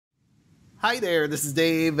Hi there, this is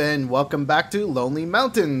Dave, and welcome back to Lonely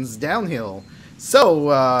Mountains Downhill. So,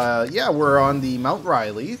 yeah, we're on the Mount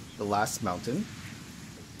Riley, the last mountain,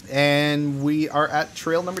 and we are at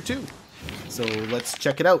trail number 2. So let's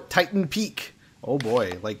check it out. Titan Peak. Oh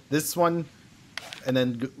boy, like this one, and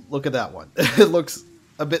then look at that one. It looks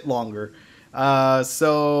a bit longer.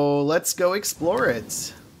 So let's go explore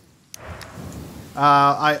it.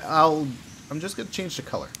 I'm just gonna change the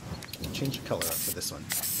color. Change the color up for this one.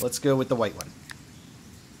 Let's go with the white one.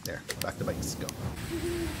 There, back to bikes, go.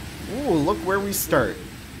 Ooh, look where we start.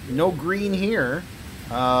 No green here.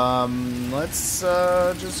 Let's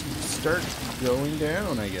just start going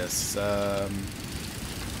down, I guess.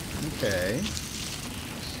 Okay.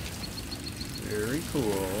 Very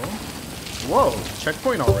cool. Whoa,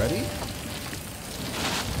 checkpoint already?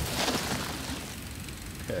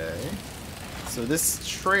 Okay. So this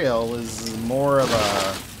trail is more of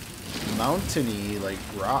a mountainy, like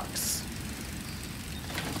rocks,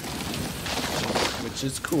 which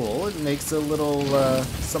is cool. It makes a little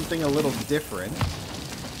something a little different.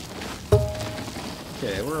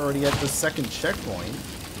 Okay, we're already at the second checkpoint.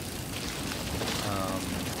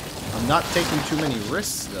 I'm not taking too many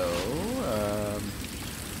risks though.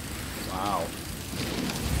 Wow.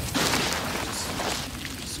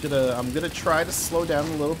 I'm gonna try to slow down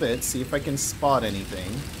a little bit, see if I can spot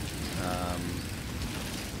anything.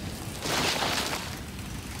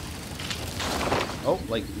 Oh,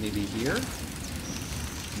 like maybe here?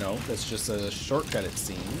 No, that's just a shortcut it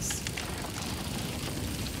seems.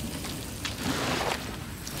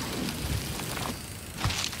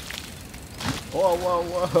 Whoa, whoa,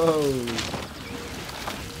 whoa!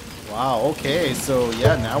 Wow, okay, so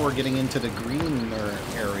yeah, now we're getting into the greener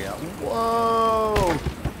area. Whoa!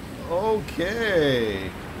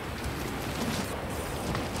 Okay.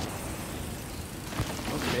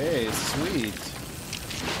 Okay, sweet.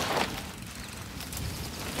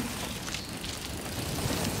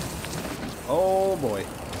 Oh boy.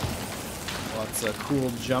 Lots of cool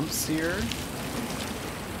jumps here.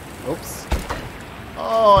 Oops.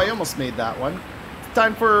 Oh, I almost made that one.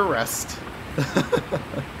 Time for a rest.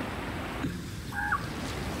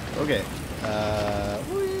 Okay.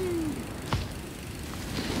 Whee.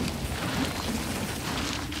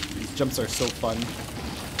 These jumps are so fun.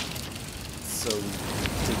 So,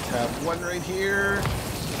 to have one right here,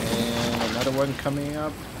 and another one coming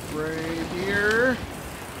up right here.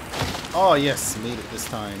 Oh yes, made it this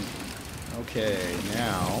time. Okay,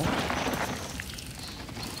 now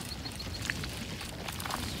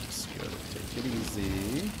just gotta take it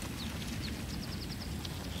easy.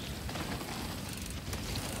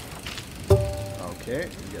 Okay,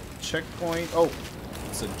 we get the checkpoint. Oh,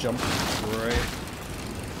 it's a jump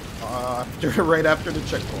right after the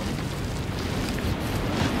checkpoint.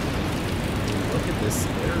 Look at this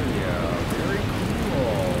area, very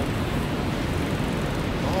cool.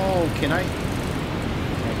 Oh, can I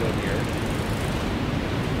go here?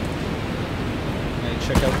 Can I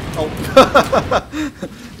check out? Oh,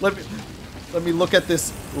 let me look at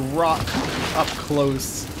this rock up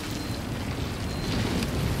close.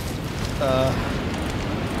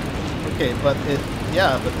 Okay, but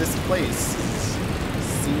but this place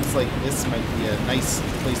seems like this might be a nice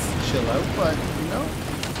place to chill out, but no,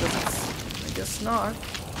 I guess not.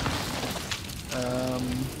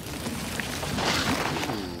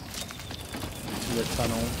 Into the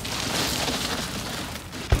tunnel.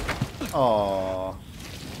 Aww.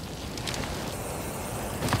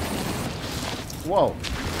 Whoa.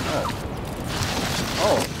 Oh.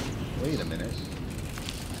 Oh. Wait a minute.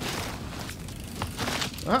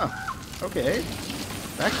 Ah. Okay.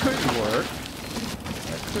 That could work.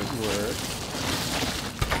 That could work.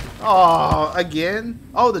 Oh, again?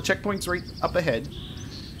 Oh, the checkpoint's right up ahead.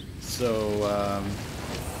 So,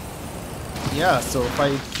 yeah, so if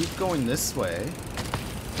I keep going this way...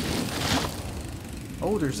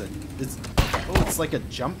 Oh, it's like a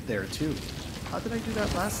jump there, too. How did I do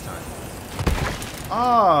that last time?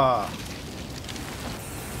 Ah!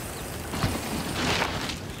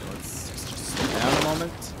 Let's just slow down a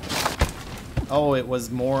moment. Oh, it was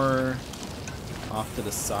more off to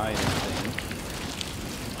the side, I think.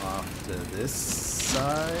 Off to this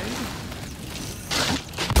side.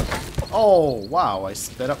 Oh, wow, I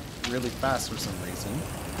sped up really fast for some reason.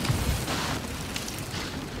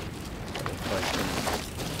 If I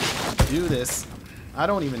can do this, I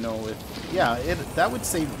don't even know if... Yeah, that would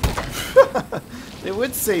save... It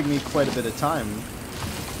would save me quite a bit of time.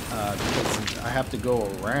 Because I have to go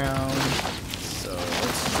around. So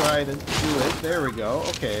let's try to do it. There we go.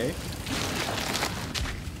 Okay.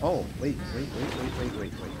 Oh, wait.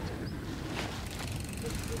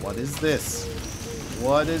 What is this?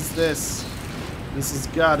 What is this? This has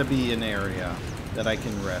got to be an area that I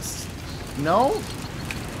can rest. No?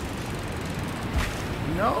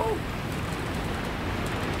 No?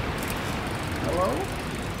 Hello?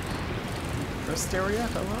 Rest area?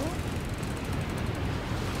 Hello?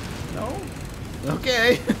 No?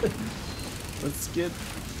 Okay. Let's get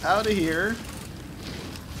out of here.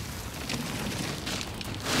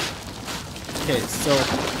 Okay, so...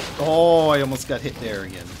 Oh, I almost got hit there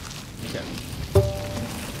again. Okay.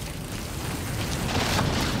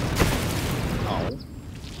 Oh.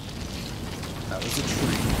 That was a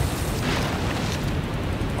tree.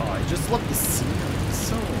 Oh, I just love the scenery.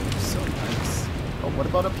 So nice. Oh, what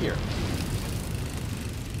about up here?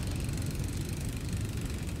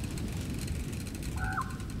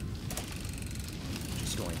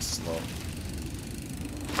 Just going slow.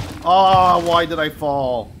 Oh, why did I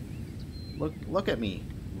fall? Look at me.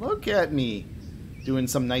 Look at me. Doing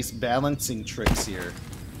some nice balancing tricks here.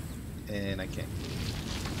 And I can't.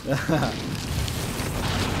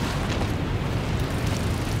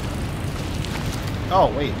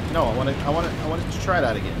 Oh, wait. No, I wanted to try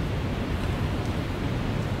that again.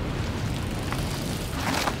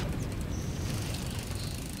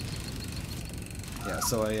 Yeah,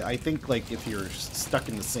 so I think, like, if you're stuck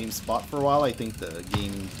in the same spot for a while, I think the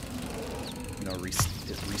game, you know, it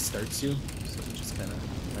restarts you. So which is kind of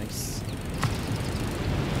nice.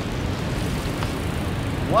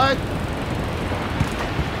 What?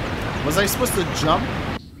 Was I supposed to jump?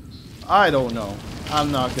 I don't know.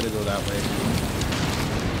 I'm not gonna go that way.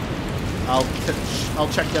 I'll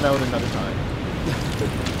check that out another time.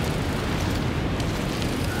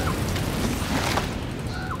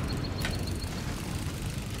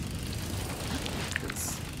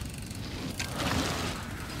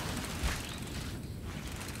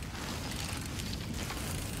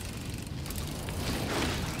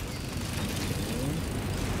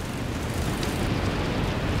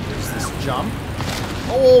 Jump.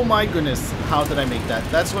 Oh my goodness, how did I make that?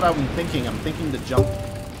 That's what I'm thinking. I'm thinking the jump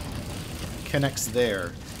connects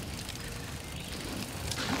there.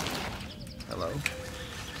 Hello?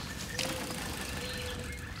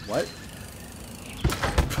 What?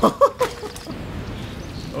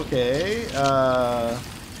 Okay,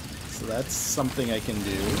 so that's something I can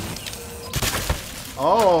do.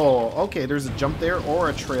 Oh, okay, there's a jump there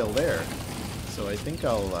or a trail there. So I think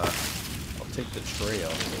I'll take the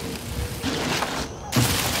trail.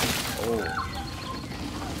 Oh.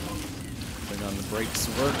 Turn on the brakes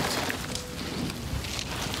worked.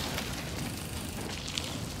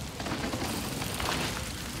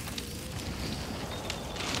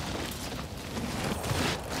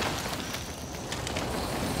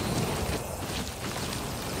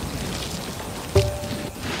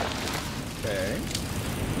 Okay.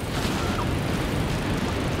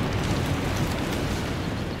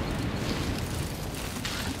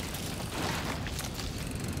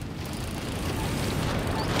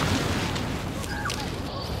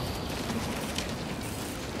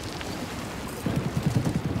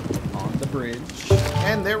 Bridge,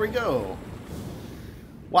 and there we go.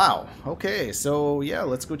 Wow. Okay, so yeah,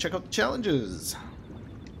 let's go check out the challenges.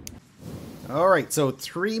 Alright, so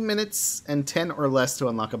 3 minutes and 10 or less to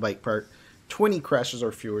unlock a bike part, 20 crashes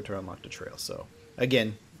or fewer to unlock the trail. So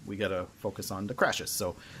again, we gotta focus on the crashes,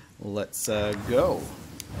 so let's go.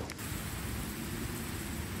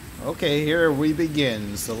 Okay, here we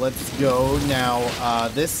begin, so let's go. Now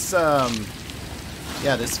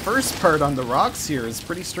yeah, this first part on the rocks here is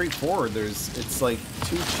pretty straightforward. It's like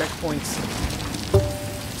 2 checkpoints,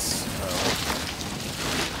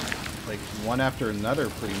 like one after another,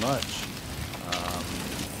 pretty much.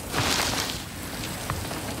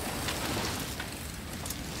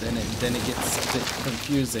 Then it gets a bit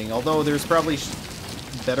confusing. Although there's probably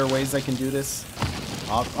better ways I can do this.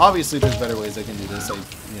 Obviously, there's better ways I can do this. I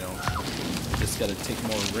just gotta take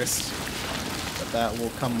more risks. That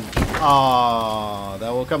will come.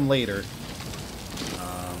 That will come later.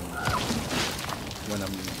 When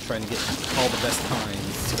I'm trying to get all the best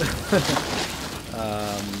times.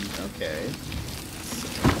 Okay.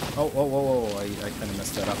 Oh! I kind of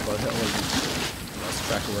messed that up. I lost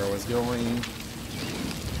track of where I was going.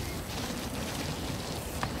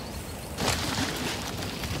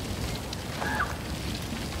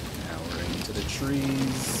 Now we're into the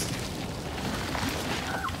trees.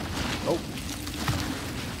 Oh.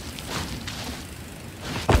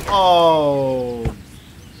 Oh,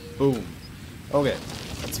 boom. Okay,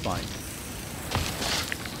 that's fine.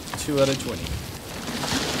 2 out of 20.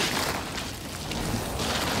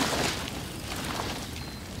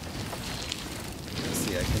 Let's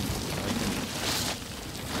see, I can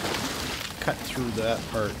cut through that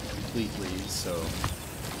part completely. So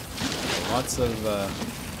Lots of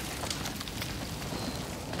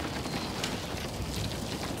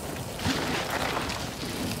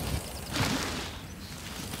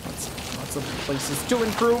lots of places to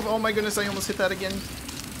improve. Oh my goodness, I almost hit that again.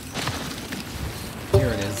 Here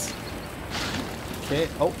it is. Okay.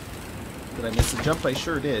 Oh, did I miss a jump? I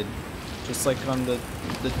sure did. Just like on the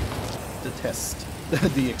test,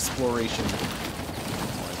 the exploration.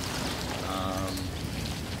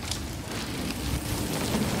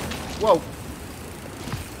 Whoa!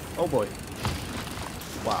 Oh boy!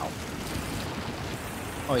 Wow!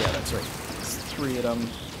 Oh yeah, that's right. There's 3 of them.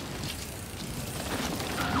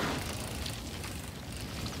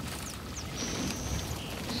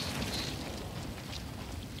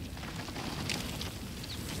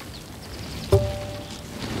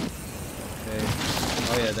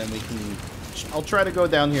 Oh yeah, then we can... I'll try to go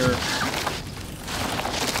down here.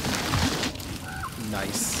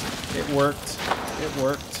 Nice. It worked. It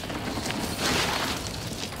worked.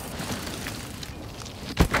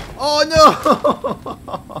 Oh no!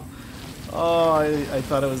 Oh, I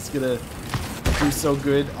thought I was gonna do so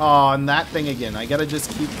good. Oh, and that thing again. I gotta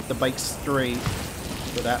just keep the bike straight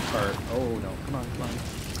for that part. Oh no, come on, come on.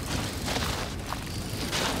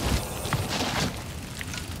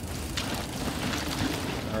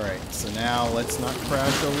 Alright, so now let's not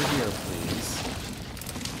crash over here, please.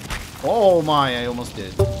 Oh my, I almost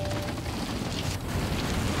did.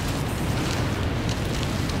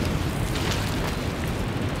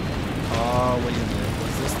 Oh, wait a minute.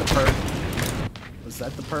 Was this the part? Was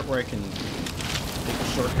that the part where I can take a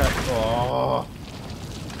shortcut? Oh.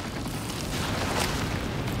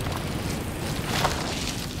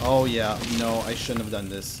 Oh yeah, no, I shouldn't have done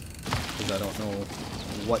this. Because I don't know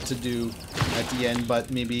what to do at the end, but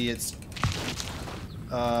maybe it's...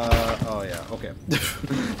 oh yeah, okay.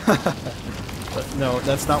 But no,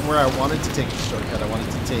 that's not where I wanted to take the shortcut. I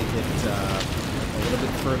wanted to take it a little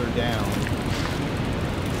bit further down.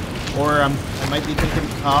 Or I might be thinking...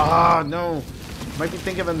 Ah, no! I might be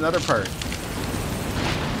thinking of another part.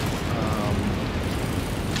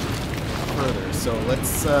 Further. So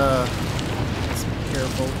let's be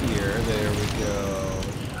careful here. There we go.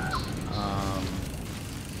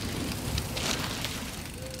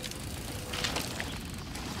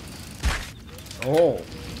 Oh,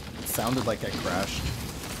 it sounded like I crashed.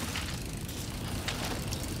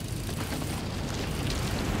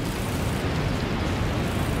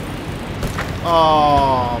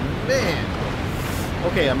 Oh, man.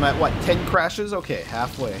 Okay, I'm at, what, 10 crashes? Okay,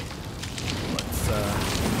 halfway. Let's,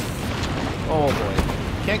 oh,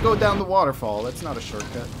 boy. Can't go down the waterfall. That's not a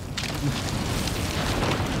shortcut.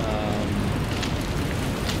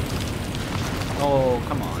 Oh,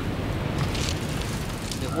 come on.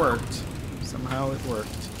 It worked. Somehow it worked.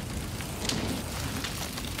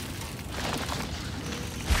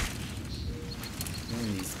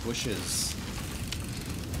 These bushes.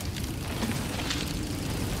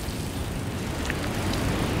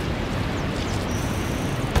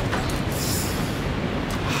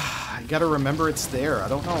 I gotta remember it's there. I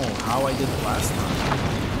don't know how I did it last time.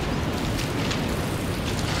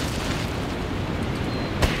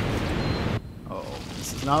 Uh-oh,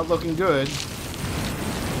 this is not looking good.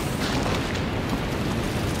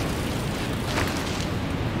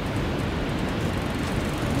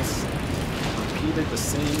 Did the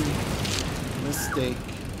same mistake.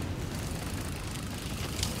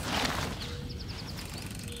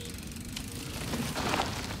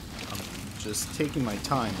 I'm just taking my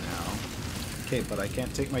time now. Okay, but I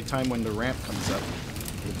can't take my time when the ramp comes up.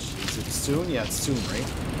 Which, is it soon? Yeah, it's soon, right?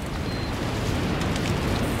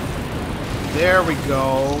 There we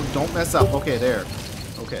go. Don't mess up. Okay, there.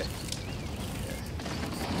 Okay.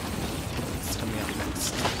 It's coming up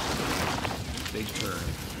next. Big turn.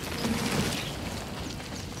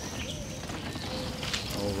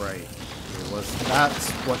 Right.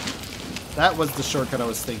 That was the shortcut I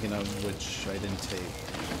was thinking of, which I didn't take.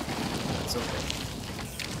 That's okay.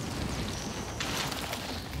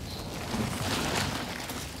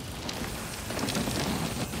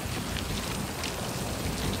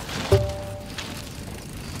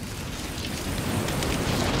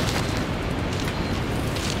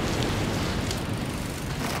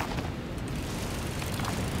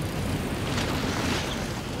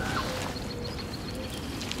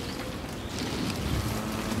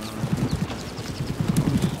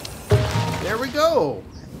 There we go.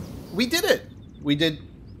 We did it. We did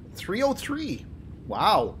 303.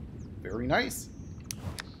 Wow. Very nice.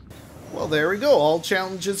 Well, there we go. All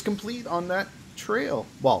challenges complete on that trail.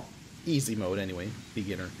 Well, easy mode anyway.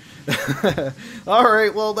 Beginner. All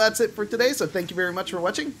right. Well, that's it for today. So thank you very much for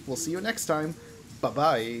watching. We'll see you next time.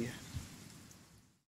 Bye-bye.